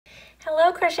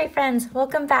Hello crochet friends,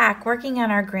 welcome back. Working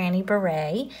on our granny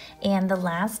beret, and the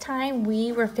last time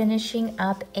we were finishing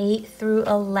up 8 through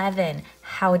 11.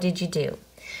 How did you do?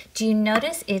 Do you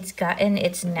notice it's gotten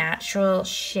its natural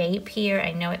shape here?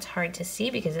 I know it's hard to see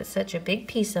because it's such a big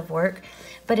piece of work,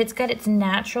 but it's got its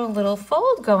natural little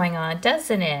fold going on,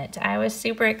 doesn't it? I was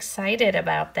super excited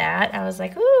about that. I was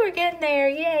like, ooh, we're getting there,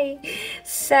 yay.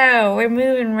 So we're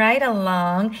moving right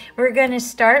along. We're gonna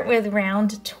start with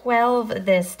round 12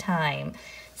 this time.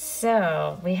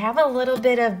 So we have a little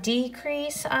bit of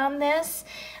decrease on this,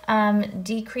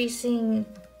 decreasing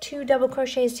 2 double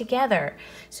crochets together.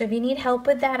 So if you need help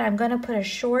with that, I'm going to put a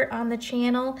short on the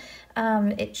channel.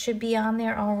 It should be on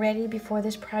there already before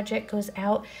this project goes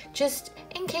out, just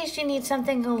in case you need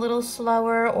something a little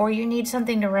slower or you need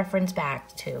something to reference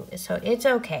back to. So it's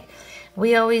okay.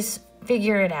 We always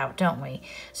figure it out, don't we?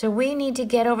 So we need to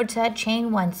get over to that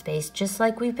chain 1 space just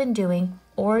like we've been doing,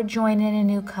 or join in a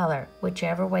new color,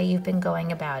 whichever way you've been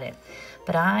going about it.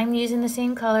 But I'm using the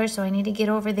same color, so I need to get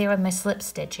over there with my slip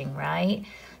stitching, right?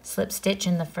 Slip stitch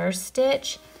in the first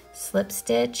stitch, slip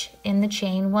stitch in the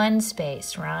chain 1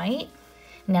 space, right?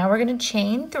 Now we're going to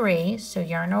chain 3, so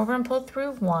yarn over and pull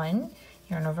through 1,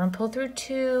 yarn over and pull through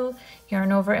 2,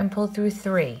 yarn over and pull through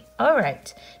 3. All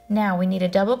right, now we need a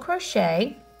double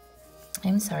crochet.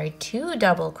 I'm sorry, 2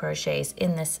 double crochets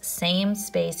in this same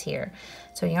space here.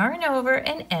 So yarn over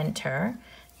and enter,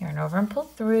 yarn over and pull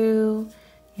through,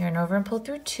 yarn over and pull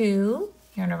through 2,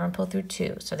 yarn over and pull through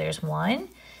 2. So there's 1,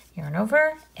 yarn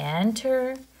over,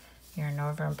 enter, yarn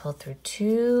over and pull through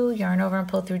 2, yarn over and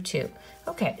pull through 2.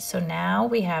 Okay, so now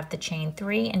we have the chain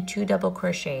 3 and 2 double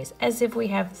crochets, as if we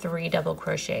have 3 double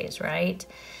crochets, right?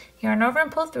 Yarn over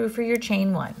and pull through for your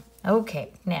chain 1.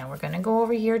 Okay, now we're going to go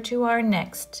over here to our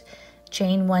next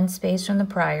chain 1 space from the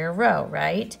prior row,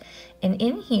 right? And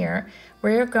in here,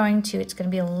 we're going to, it's going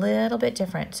to be a little bit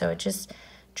different. So it's just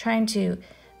trying to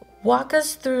walk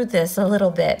us through this a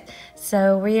little bit.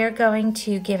 So we are going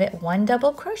to give it 1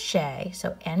 double crochet.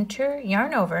 So enter,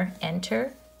 yarn over and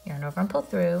pull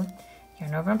through,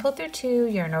 yarn over and pull through 2,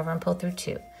 yarn over and pull through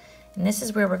 2. And this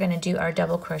is where we're going to do our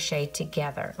double crochet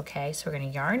together, okay? So we're going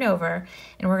to yarn over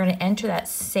and we're going to enter that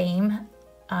same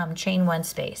chain 1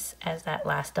 space as that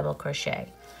last double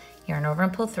crochet. Yarn over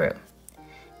and pull through.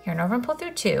 Yarn over and pull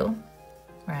through 2,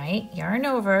 right? Yarn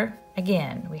over.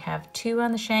 Again, we have 2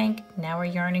 on the shank. Now we're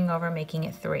yarning over, making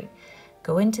it 3.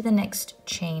 Go into the next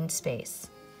chain space.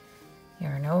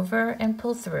 Yarn over and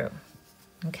pull through.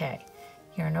 Okay.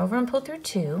 Yarn over and pull through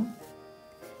 2.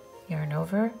 Yarn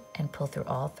over and pull through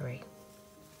all 3.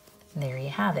 There you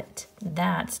have it.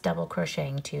 That's double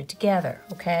crocheting 2 together,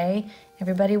 okay?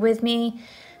 Everybody with me?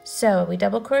 So we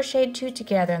double crocheted 2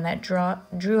 together, and that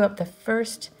drew up the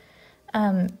first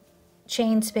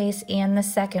chain space and the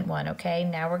second one, okay?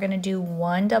 Now we're going to do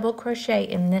 1 double crochet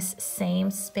in this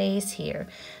same space here.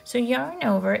 So yarn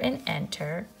over and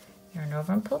enter, yarn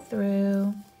over and pull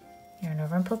through, yarn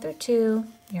over and pull through 2,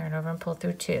 yarn over and pull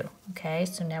through 2, okay?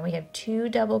 So now we have 2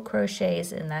 double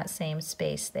crochets in that same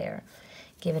space there.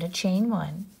 Give it a chain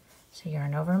 1. So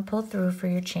yarn over and pull through for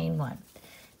your chain 1.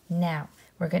 Now,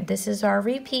 this is our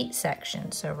repeat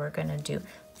section. So we're going to do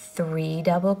 3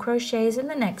 double crochets in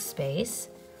the next space.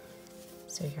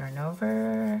 So yarn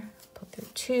over, pull through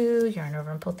 2, yarn over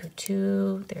and pull through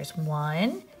 2. There's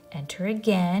 1. Enter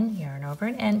again, yarn over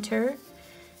and enter.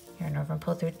 Yarn over and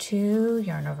pull through 2,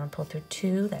 yarn over and pull through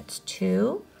 2. That's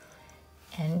 2.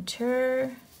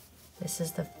 Enter. This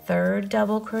is the 3rd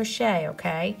double crochet,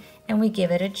 okay? And we give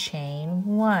it a chain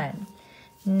 1.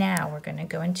 Now we're going to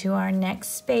go into our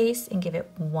next space and give it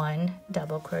 1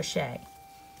 double crochet.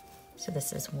 So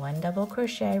this is 1 double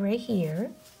crochet right here,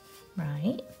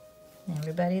 right?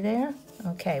 Everybody there?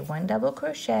 Okay, 1 double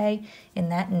crochet in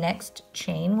that next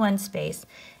chain 1 space.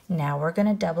 Now we're going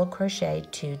to double crochet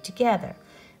 2 together.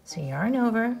 So yarn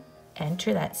over,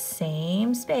 enter that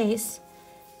same space,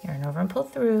 yarn over and pull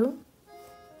through,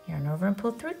 yarn over and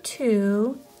pull through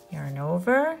 2, yarn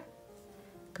over,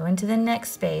 go into the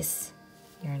next space,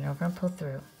 yarn over and pull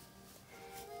through,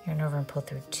 yarn over and pull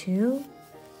through 2,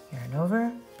 yarn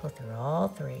over, pull through all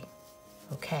 3.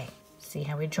 Okay, see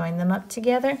how we join them up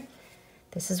together?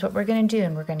 This is what we're going to do,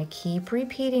 and we're going to keep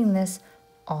repeating this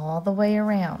all the way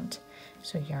around.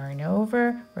 So yarn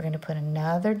over, we're going to put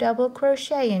another double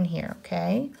crochet in here,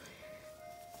 okay?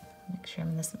 Make sure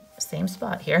I'm in the same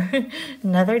spot here.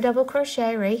 Another double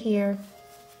crochet right here,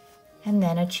 and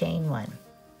then a chain 1.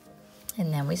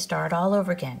 And then we start all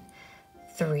over again.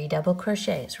 3 double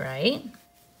crochets, right?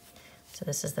 So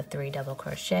this is the 3 double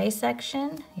crochet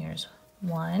section. Here's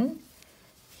 1,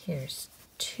 here's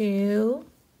 2,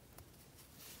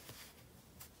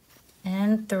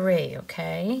 and 3,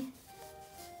 okay?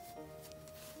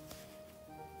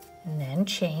 And then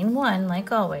chain 1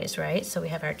 like always, right? So we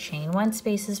have our chain 1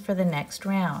 spaces for the next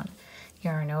round.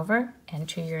 Yarn over,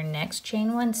 enter your next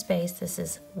chain 1 space. This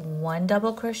is 1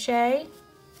 double crochet,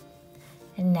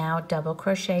 and now double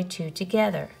crochet 2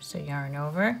 together. So yarn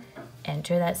over,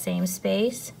 enter that same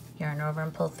space, yarn over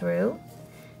and pull through,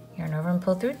 yarn over and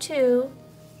pull through 2,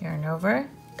 yarn over,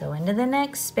 go into the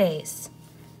next space,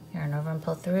 yarn over and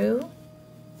pull through,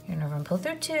 yarn over and pull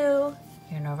through 2,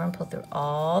 yarn over and pull through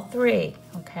all 3,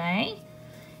 okay?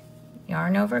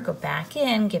 Yarn over, go back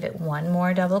in, give it 1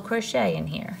 more double crochet in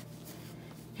here,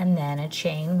 and then a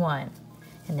chain 1.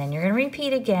 And then you're going to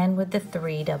repeat again with the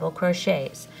 3 double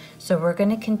crochets. So we're going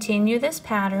to continue this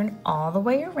pattern all the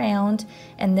way around,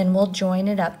 and then we'll join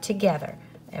it up together.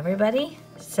 Everybody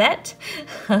set?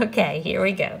 Okay, here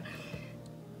we go.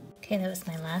 Okay, that was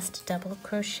my last double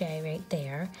crochet right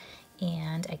there,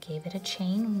 and I gave it a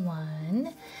chain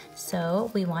 1.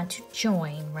 So we want to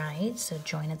join, right? So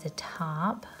join at the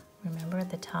top. Remember, at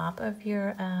the top of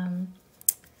your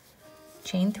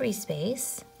chain 3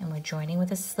 space, and we're joining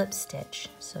with a slip stitch.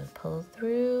 So pull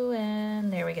through,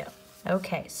 and there we go.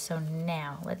 Okay, so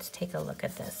now let's take a look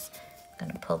at this. I'm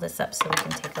going to pull this up so we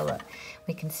can take a look.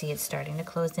 We can see it's starting to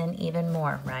close in even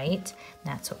more, right?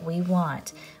 That's what we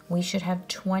want. We should have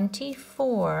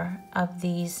 24 of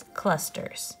these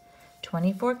clusters.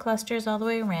 24 clusters all the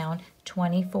way around,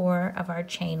 24 of our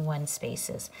chain 1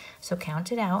 spaces. So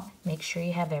count it out, make sure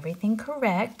you have everything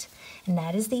correct, and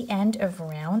that is the end of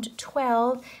round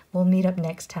 12. We'll meet up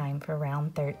next time for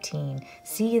round 13.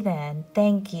 See you then.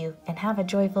 Thank you, and have a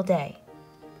joyful day.